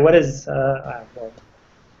 By the way, what is... well,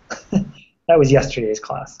 that was yesterday's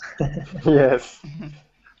class. Yes.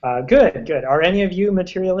 Good, good. Are any of you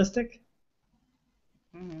materialistic?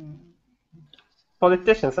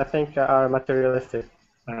 Politicians, I think, are materialistic.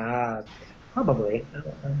 Probably.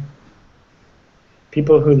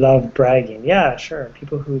 People who love bragging. Yeah, sure.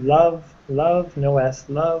 People who love, no S,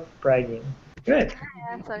 love bragging. Good.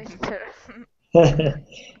 Yeah, sorry, teacher.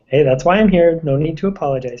 Hey, that's why I'm here. No need to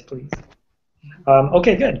apologize, please.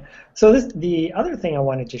 Okay, good. So the other thing I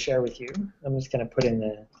wanted to share with you, I'm just going to put in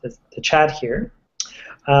the chat here.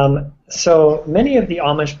 So many of the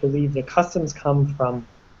Amish believe the customs come from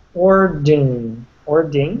Ording.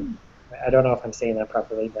 I don't know if I'm saying that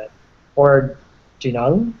properly, but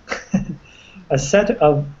Ordinung, a set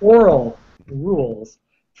of oral rules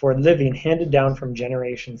for living handed down from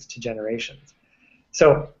generations to generations.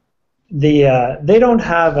 So they don't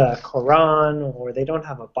have a Quran, or they don't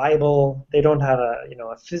have a Bible. They don't have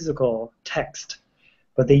a physical text,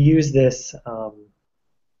 but they use this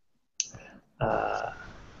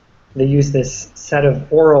set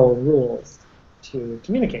of oral rules to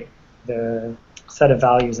communicate the set of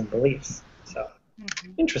values and beliefs. So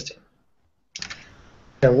interesting.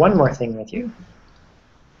 Share one more thing with you.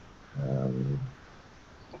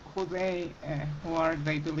 Who are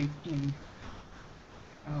they believe in?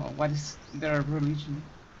 What is their religion?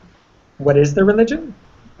 What is the religion?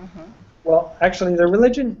 Uh-huh. Well, actually, the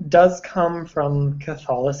religion does come from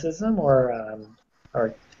Catholicism or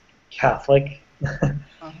Catholic.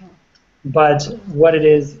 Uh-huh. But what it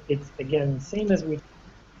is, it's again same as we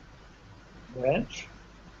branch,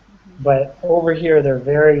 but over here they're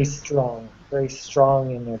very strong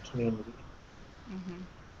in their community.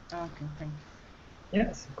 Okay, thank you.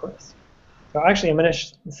 Yes, of course. So actually, I'm going to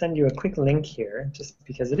send you a quick link here, just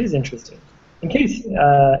because it is interesting. In case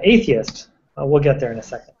atheist, we'll get there in a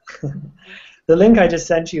second. The link I just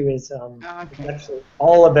sent you is actually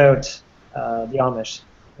all about the Amish.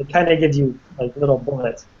 It kind of gives you like little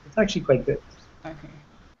bullets. It's actually quite good. Okay,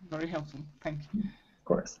 very helpful. Thank you. Of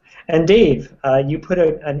course. And Dave, you put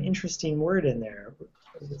an interesting word in there.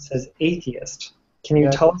 It says atheist. Can you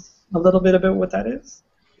tell us a little bit about what that is?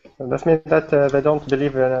 That means that they don't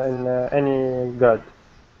believe in any god.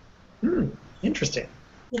 Interesting.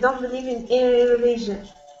 You don't believe in any religion.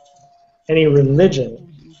 Any religion?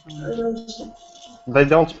 They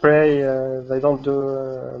don't pray. They don't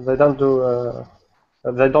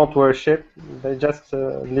worship. They just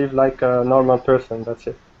live like a normal person. That's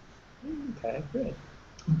it. Okay, good.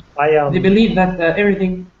 They believe that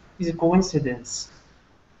everything is a coincidence.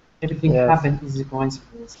 Everything happened is a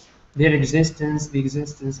coincidence. Their existence, the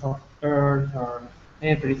existence of Earth, or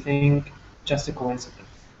everything, just a coincidence.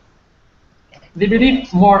 They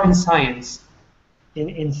believe more in science.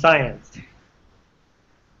 In science?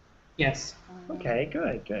 Yes. Okay,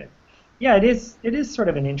 good. Yeah, it is sort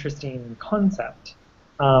of an interesting concept.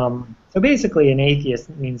 So basically, an atheist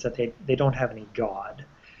means that they don't have any God,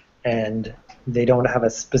 and they don't have a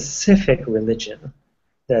specific religion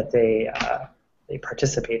that they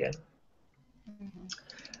participate in.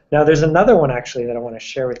 Now, there's another one actually that I want to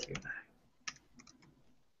share with you.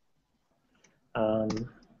 I'm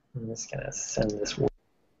just going to send this word.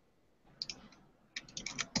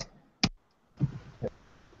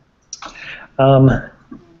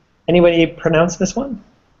 Anybody pronounce this one?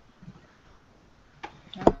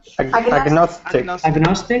 Agnostic.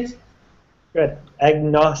 Agnostic? Good.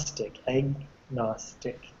 Agnostic.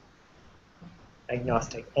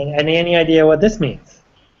 And any idea what this means?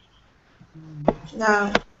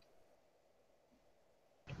 No.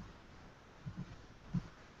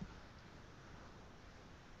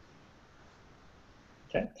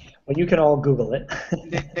 Okay. Well, you can all Google it.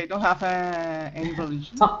 They don't have any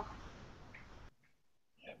religion.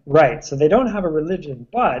 Right. So they don't have a religion,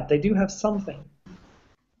 but they do have something.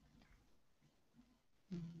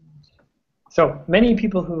 So many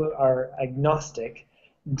people who are agnostic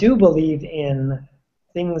do believe in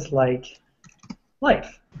things like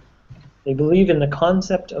life. They believe in the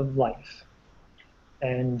concept of life.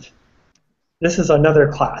 And this is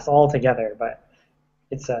another class altogether, but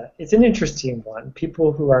it's an interesting one.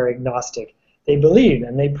 People who are agnostic, they believe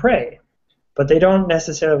and they pray, but they don't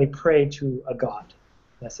necessarily pray to a god,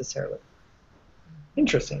 necessarily.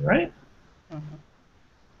 Interesting, right? Yes.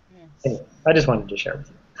 Anyway, I just wanted to share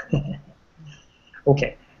with you.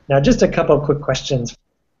 Okay, now just a couple of quick questions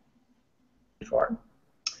before.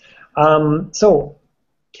 So,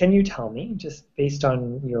 can you tell me, just based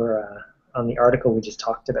on your on the article we just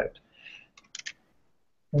talked about,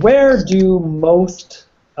 where do most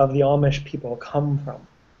of the Amish people come from?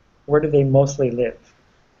 Where do they mostly live?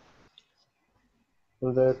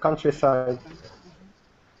 In the countryside.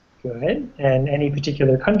 Good. And any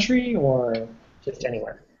particular country or just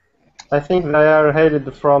anywhere? I think they are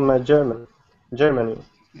hailed from Germany.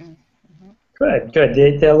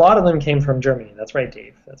 Good. A lot of them came from Germany. That's right,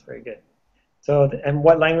 Dave. That's very good. So, and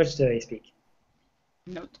what language do they speak?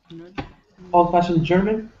 Old-fashioned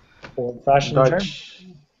German? Old-fashioned Dutch.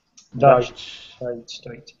 German. Dutch.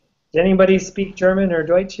 Does anybody speak German or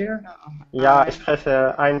Deutsch here? Ja, ich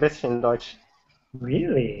spreche ein bisschen Deutsch.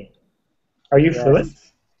 Really? Are you Yes.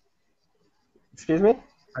 fluent? Excuse me?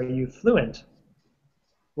 Are you fluent?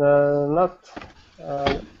 Not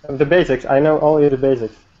the basics. I know only the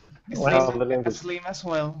basics of the language. Slim as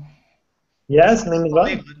well. Yes, name is well.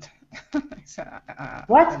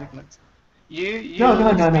 What? Polyglot. You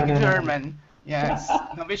No. speak German. Yes,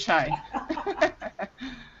 don't be shy.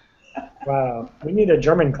 Wow, we need a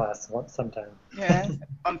German class sometime. Yes,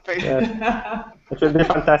 on Facebook. Yes. It would be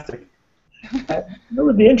fantastic. That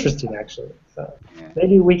would be interesting, actually. So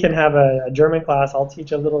maybe we can have a German class. I'll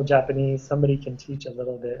teach a little Japanese. Somebody can teach a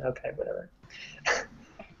little bit. Okay, whatever.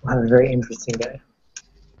 We'll have a very interesting day.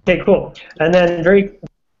 Okay, cool. And then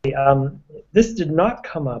this did not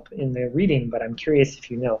come up in the reading, but I'm curious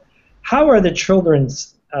if you know. How are the children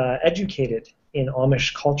educated in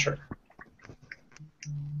Amish culture?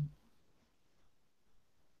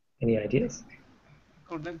 Any ideas?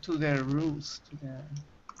 According to their rules.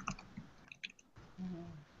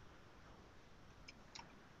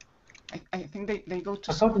 I think they go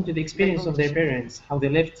to school. According to the experience of their parents, how they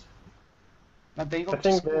lived. But they go I to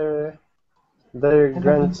think school. their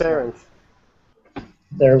grandparents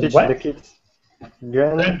Their teach what? the kids.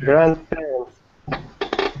 Grandparents.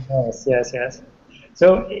 Yes.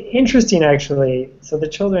 So interesting, actually. So the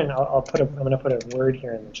children, I'm going to put a word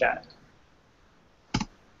here in the chat.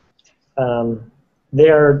 They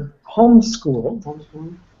are homeschooled.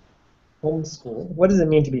 Homeschooled. What does it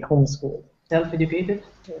mean to be homeschooled? Self-educated.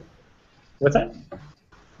 What's that?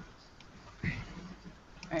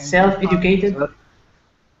 Self-educated.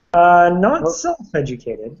 Not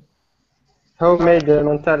self-educated. Homemade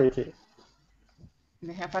mentality.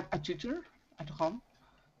 They have a tutor at home.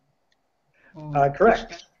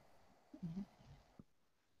 Correct.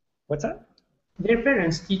 What's that? Their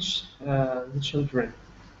parents teach the children.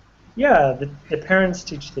 Yeah, the parents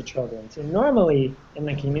teach the children. So normally in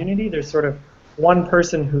the community, there's sort of one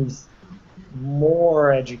person who's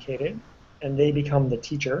more educated, and they become the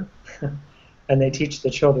teacher, and they teach the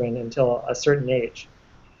children until a certain age.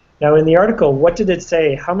 Now, in the article, what did it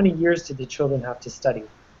say? How many years did the children have to study?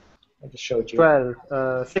 I just showed you. 12,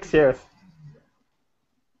 6 years.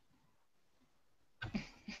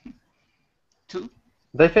 2?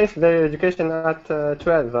 They finish their education at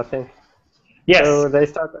 12, I think. Yes. So they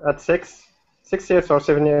start at 6 years or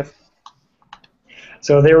 7 years.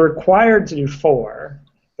 So they're required to do 4,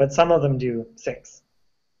 but some of them do 6.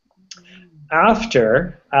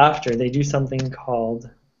 After they do something called,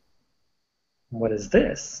 what is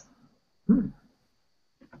this?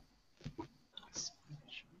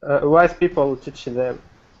 Wise people teach them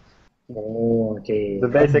Okay.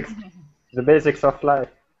 the basics of life.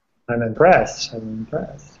 I'm impressed.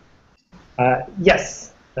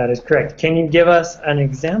 Yes, that is correct. Can you give us an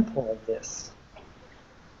example of this?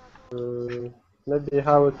 Maybe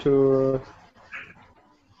how to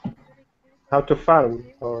farm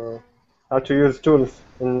or how to use tools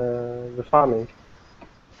in the farming.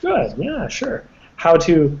 Good. Yeah, sure. How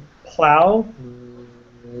to plow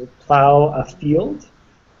a field?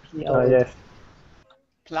 Yes.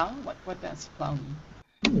 Plow? What does plow mean?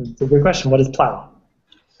 It's a good question. What is plow?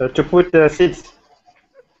 To put seeds.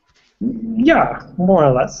 Yeah, more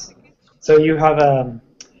or less. So you have a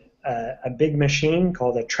big machine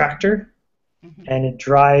called a tractor, and it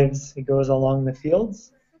goes along the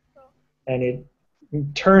fields, and it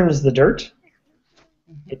turns the dirt,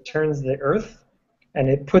 it turns the earth, and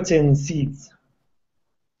it puts in seeds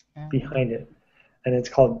behind it. And it's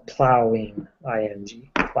called plowing,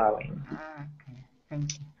 I-N-G, plowing. Okay,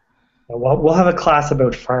 thank you. We'll have a class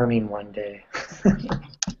about farming one day.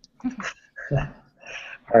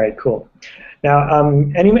 All right, cool. Now,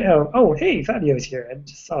 hey, Fabio's here. I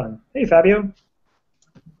just saw him. Hey, Fabio.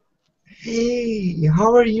 Hey,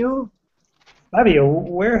 how are you? Fabio,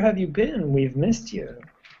 where have you been? We've missed you.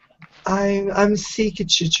 I'm sick,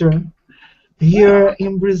 teacher. Here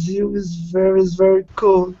in Brazil is very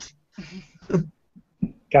cold.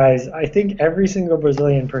 Guys, I think every single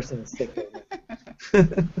Brazilian person is sick right now.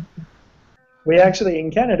 We actually,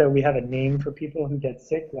 in Canada, we have a name for people who get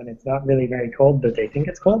sick when it's not really very cold, but they think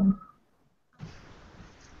it's cold.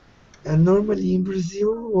 And normally in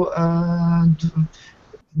Brazil,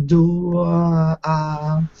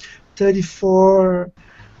 34,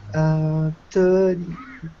 30,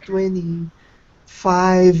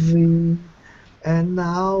 25, and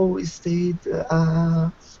now it stayed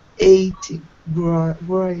 80.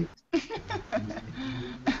 Right.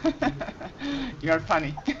 You're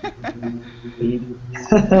funny.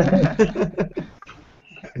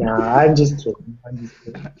 Nah, I'm just kidding.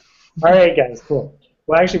 All right, guys, cool.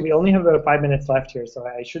 Well, actually, we only have about 5 minutes left here, so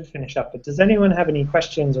I should finish up. But does anyone have any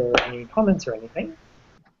questions or any comments or anything?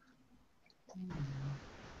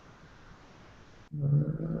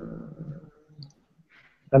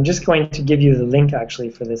 I'm just going to give you the link, actually,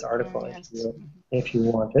 for this article if you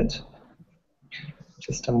want it.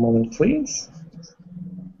 Just a moment, please.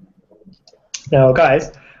 Now,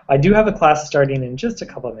 guys, I do have a class starting in just a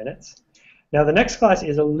couple of minutes. Now, the next class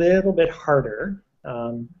is a little bit harder.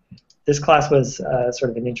 This class was sort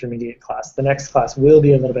of an intermediate class. The next class will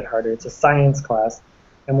be a little bit harder. It's a science class,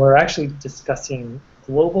 and we're actually discussing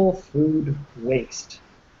global food waste.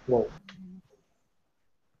 Whoa.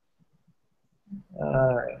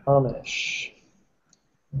 All right, Amish.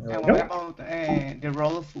 And what about the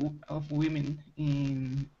role of women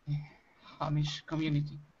in Amish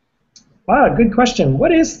community? Wow, good question.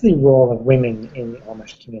 What is the role of women in the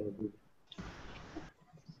Amish community?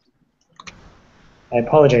 I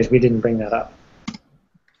apologize, we didn't bring that up.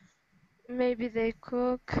 Maybe they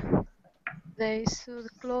cook, they sew the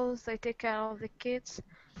clothes, they take care of the kids.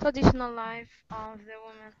 Traditional life of the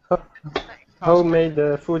women.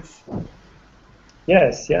 Homemade foods.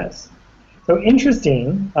 Yes, yes. So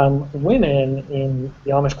interesting, women in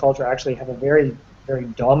the Amish culture actually have a very, very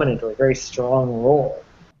dominant or very strong role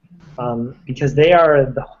because they are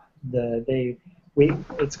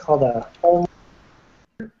it's called a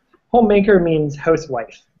homemaker means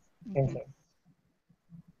housewife. Okay.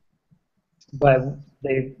 But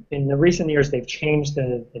in the recent years they've changed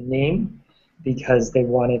the name because they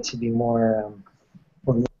want it to be more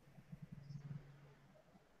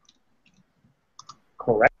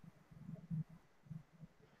correct.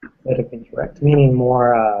 Politically correct, meaning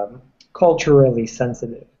more culturally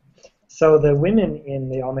sensitive. So the women in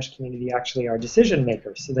the Amish community actually are decision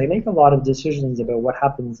makers. So they make a lot of decisions about what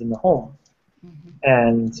happens in the home. Mm-hmm.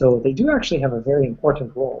 And so they do actually have a very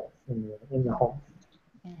important role in the home.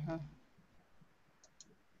 Mm-hmm.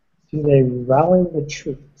 Do they rally the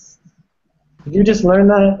troops? Did you just learn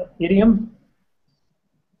that idiom?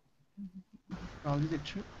 Rally the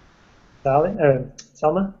troops?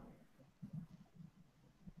 Selma?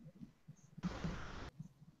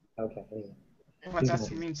 Okay. What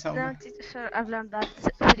does it mean, Selma? No, teacher, I've learned that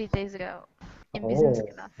 3 days ago in business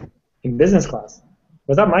class. In business class?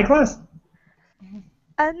 Was that my class?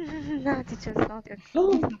 No, teacher, it's not your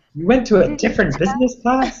class. You went to a different business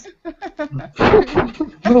class?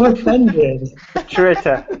 So offended.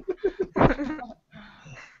 Traitor.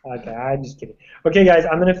 Okay, I'm just kidding. Okay, guys,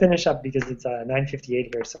 I'm going to finish up because it's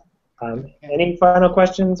 9:58 here. So, any final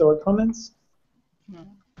questions or comments? No.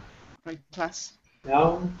 Great class.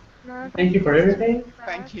 No. Thank you for everything.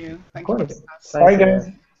 Thank you. Of course. Sorry, guys.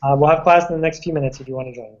 We'll have class in the next few minutes if you want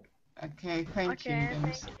to join. Okay, thank you.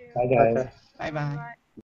 Thank you. Bye, guys. Okay. Bye-bye.